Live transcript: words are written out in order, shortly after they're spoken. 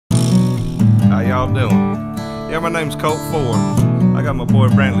y'all doing? Yeah, my name's Colt Ford. I got my boy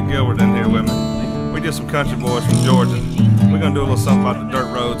Brantley Gilbert in here with me. We just some country boys from Georgia. We're gonna do a little something about the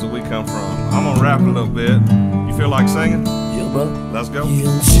dirt roads that we come from. I'm gonna rap a little bit. You feel like singing? Yeah, bro. Let's go. Yeah,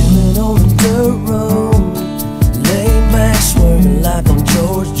 I'm chillin' on the dirt road, laid back, swerving like I'm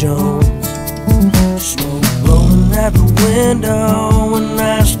George Jones. Smoke blowing out the window, and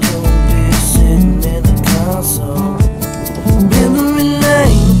I still be sitting in the console. Memory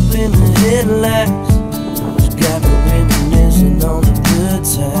lane up in the headlights, just got me reminiscing on the good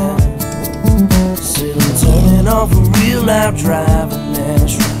time. Said I'm turning off a real life driving,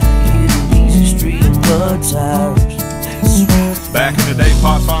 that's right. Hit an easy street of mud tires, that's right. Back in the day,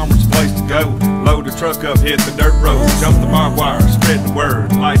 pot farm was the place to go. Load the truck up, hit the dirt road, jump the barbed wire, spread the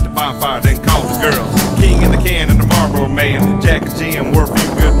word, light the bonfire, then call the girl. King in the can and the Marlboro man, Jack and Jim were a few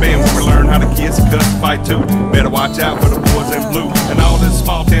good men. When we learned how to kiss and cuss and fight too. Better watch out for the boys in blue. And all this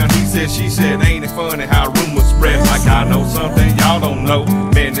small town, he said, she said, ain't it funny how rumors spread? Like I know something y'all don't know.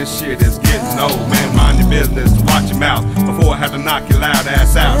 Man, this shit is getting old. Man, mind your business, watch your mouth before I have to knock your loud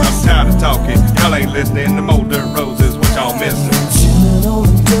ass out. I'm tired of talking, y'all ain't listening. The more dirt roads is what y'all missing. Chillin' on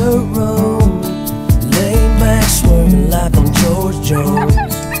the dirt road, laid back, swerving like I'm George Jones.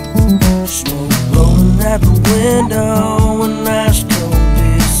 Smoke blowing out the window, and I still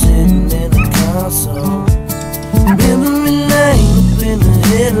be sitting in the console. Memory lane up in the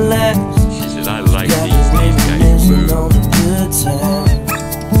headlights, She said, I like got these me guys reminiscing move. on the good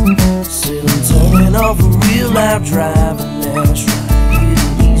time. Said I'm turning off a real life driving, that's right. Hit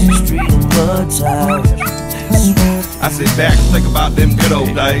an easy street of mud tires, that's right. I sit back and think about them good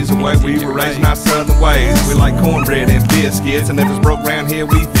old days, the way we were raising our southern ways. We like cornbread and biscuits, and if it's broke round here,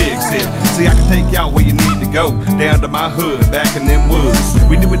 we fix it. See, I can take y'all where you need to go, down to my hood, back in them woods.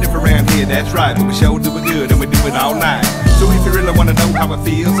 We do it different around here, that's right, but we sure do it good, and we do it all night. So if you really wanna know how it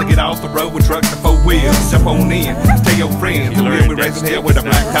feels, to get off the road with trucks and 4 wheels, jump on in, tell your friends, we're raising hell with a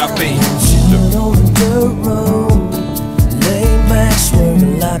black top beam. Chillin' on the dirt road, laid back,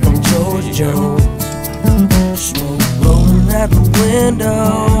 swerving like I'm George Jones. Smoke blowing out the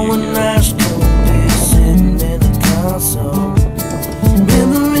window, and I still be sitting in the console.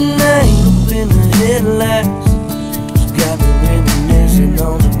 Memory lane up in the headlights, just got me reminiscing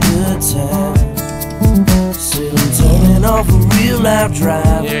on the good time. Said I'm turning off a real life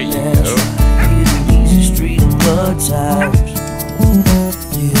driving, that's right. Hit an easy street of mud tires.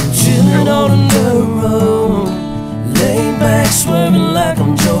 Yeah, I'm chillin' on the dirt road, laid back, swerving like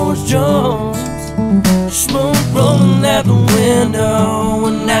I'm George Jones. Smoke rolling out the window,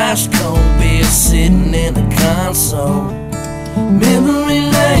 and ice cold beer sitting in the console. Memory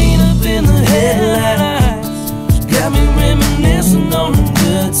lane up in the headlights, got me reminiscing on the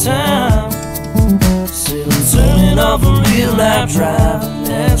good time. Said I'm turning off a real life driving,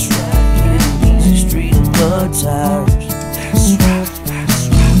 that's right. Hit an easy street of mud tires, that's right.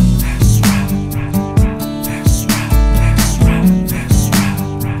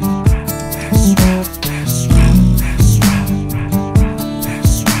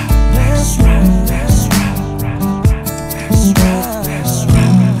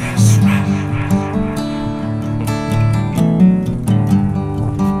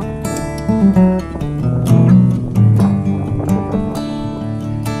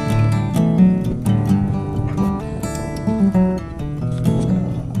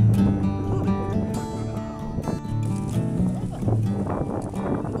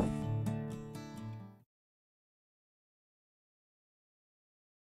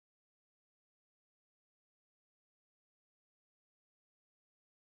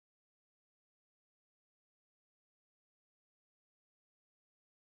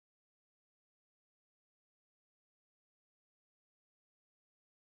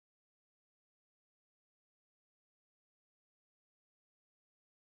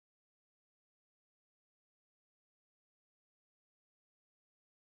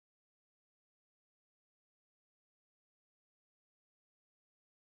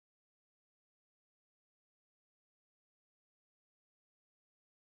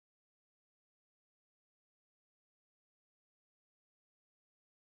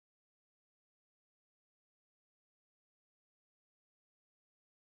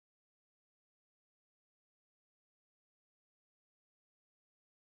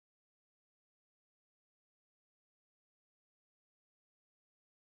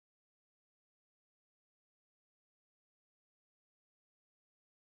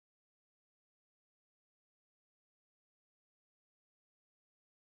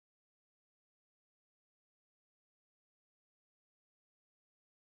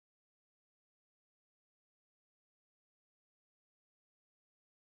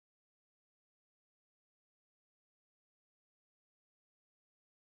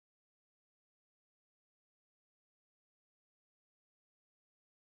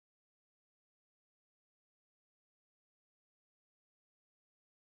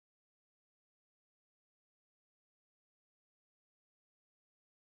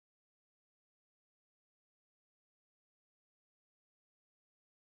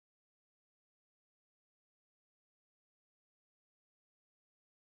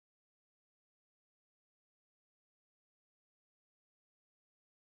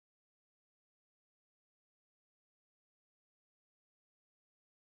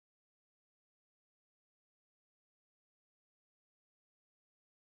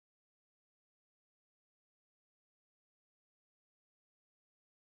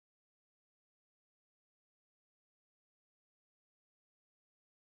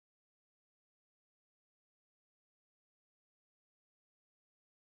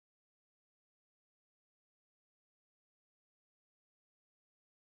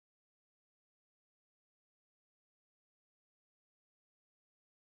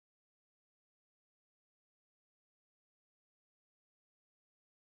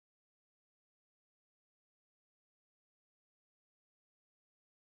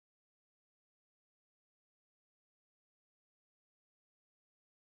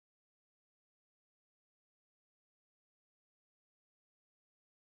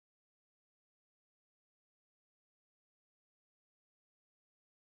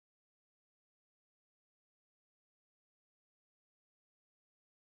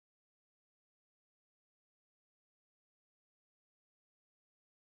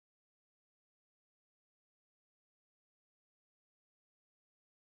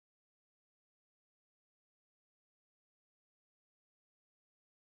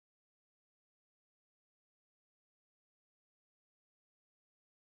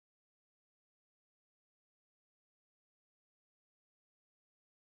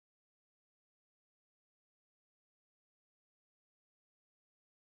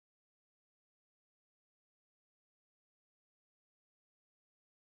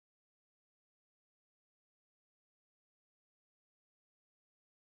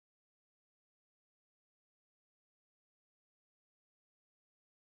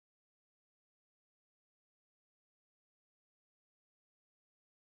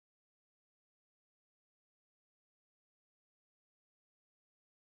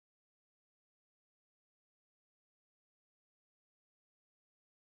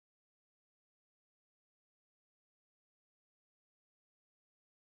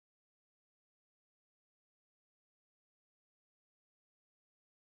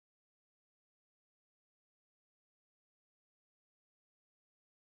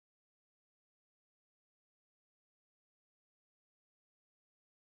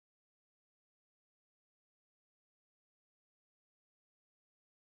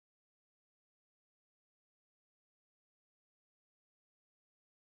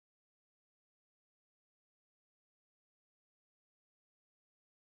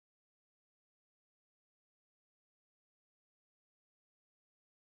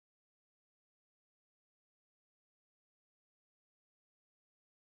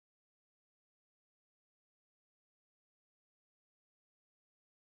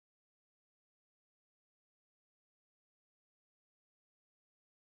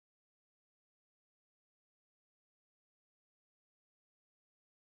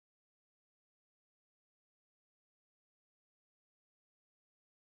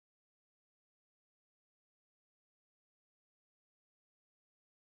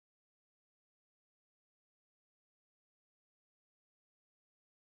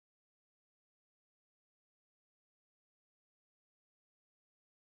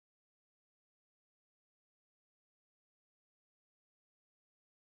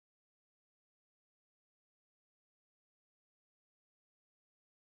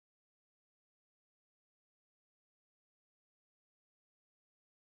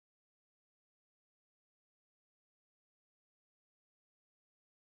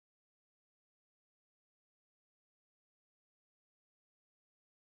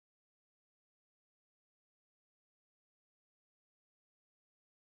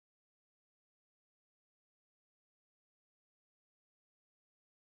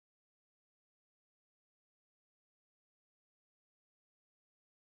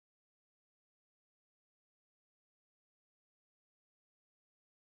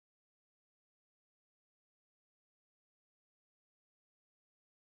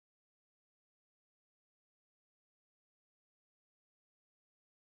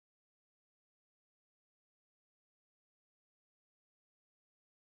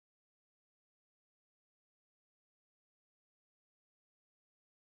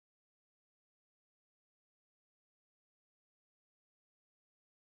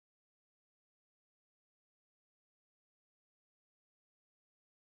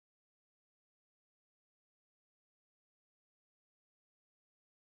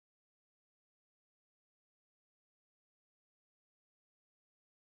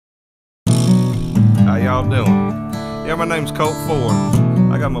 y'all doing? Yeah, my name's Colt Ford.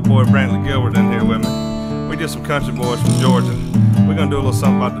 I got my boy Brantley Gilbert in here with me. We just some country boys from Georgia. We're gonna do a little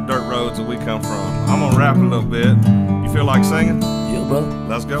something about the dirt roads that we come from. I'm gonna rap a little bit. You feel like singing? Yeah, brother.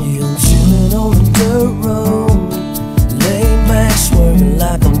 Let's go. Yeah, I'm chillin' on the dirt road, laid back, swerving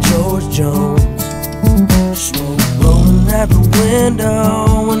like I'm George Jones. Smoke blowing out the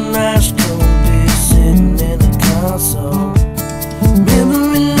window, and ice cold beer sitting in the console.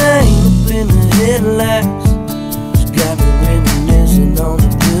 Memory lane up in the headlights, it's got me reminiscing on the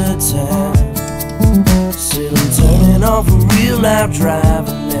good times. Still I'm turning off a real loud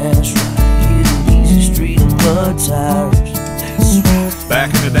driving, that's right. Hitting easy street and mud tires.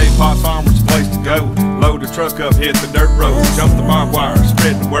 Back in the day, Pot Farm was the place to go. Load the truck up, hit the dirt road, jump the barbed wire,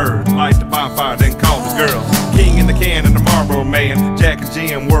 spread the word, light the bonfire, then call the girl. King in the can and the Marlboro man, Jack and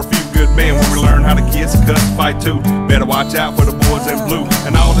Jim were a few good men when we learned how to kiss and cuss and fight too. Better watch out for the boys in blue.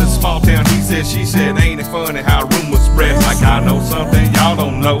 And all this small town, he said, she said, ain't it funny how rumors spread? Like I know something y'all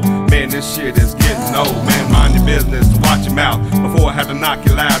don't know. Man, this shit is getting old. Man, mind your business and watch your mouth before I have to knock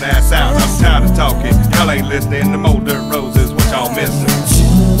your loud ass out. I'm tired of talking, y'all ain't listening. The more dirt roads is what y'all missing.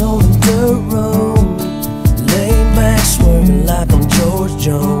 Chillin' on the dirt road, laid back, swerving like I'm George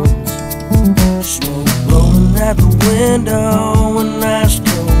Jones. Smoke blowing out the window, and ice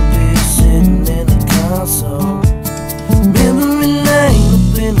cold beer sitting in the console. Memory lane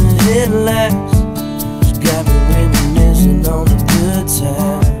up in the headlights, it's got me reminiscing on the good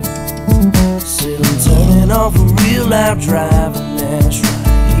times. Still I'm turning off a real loud driving, that's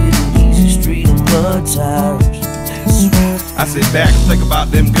right. Hitting easy street and mud tires. I sit back and think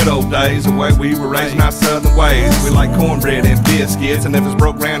about them good old days, the way we were raising our southern ways. We like cornbread and biscuits, and if it's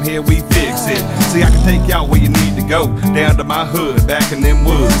broke round here, we fix it. See, I can take y'all where you need to go, down to my hood, back in them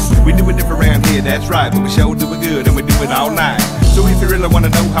woods. We do it different around here, that's right, but we sure do it good, and we do it all night. So if you really want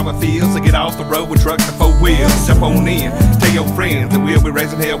to know how it feels to get off the road with trucks and four wheels, jump on in, tell your friends that we'll be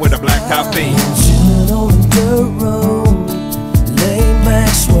raising hell with a blacktop beam. Chillin' on the dirt road, laid back,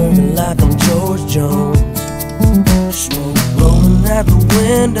 swerving like I'm George Jones. Smoke blowing out the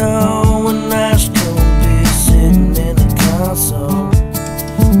window, and ice cold beer sitting in the console.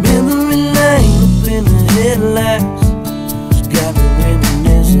 Memory lane up in the headlights, it's got me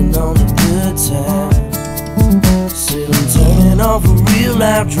reminiscing on the good times. Still I'm turning off a real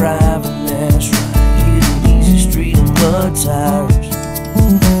loud driving, that's right. Hitting easy street and mud tires.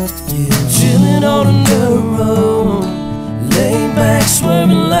 Yeah, I'm chillin' on the dirt road, laid back,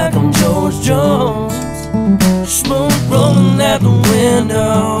 swerving like I'm George Jones. Smoke rolling out the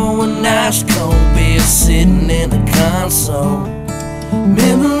window, and ice cold beer sitting in the console.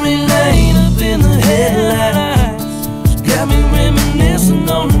 Memory lane up in the headlights, it's got me reminiscing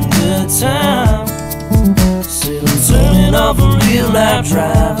on the good times. Still I'm turning off a real loud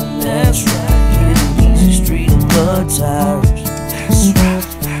driving, that's right. Hitting easy street and mud tires.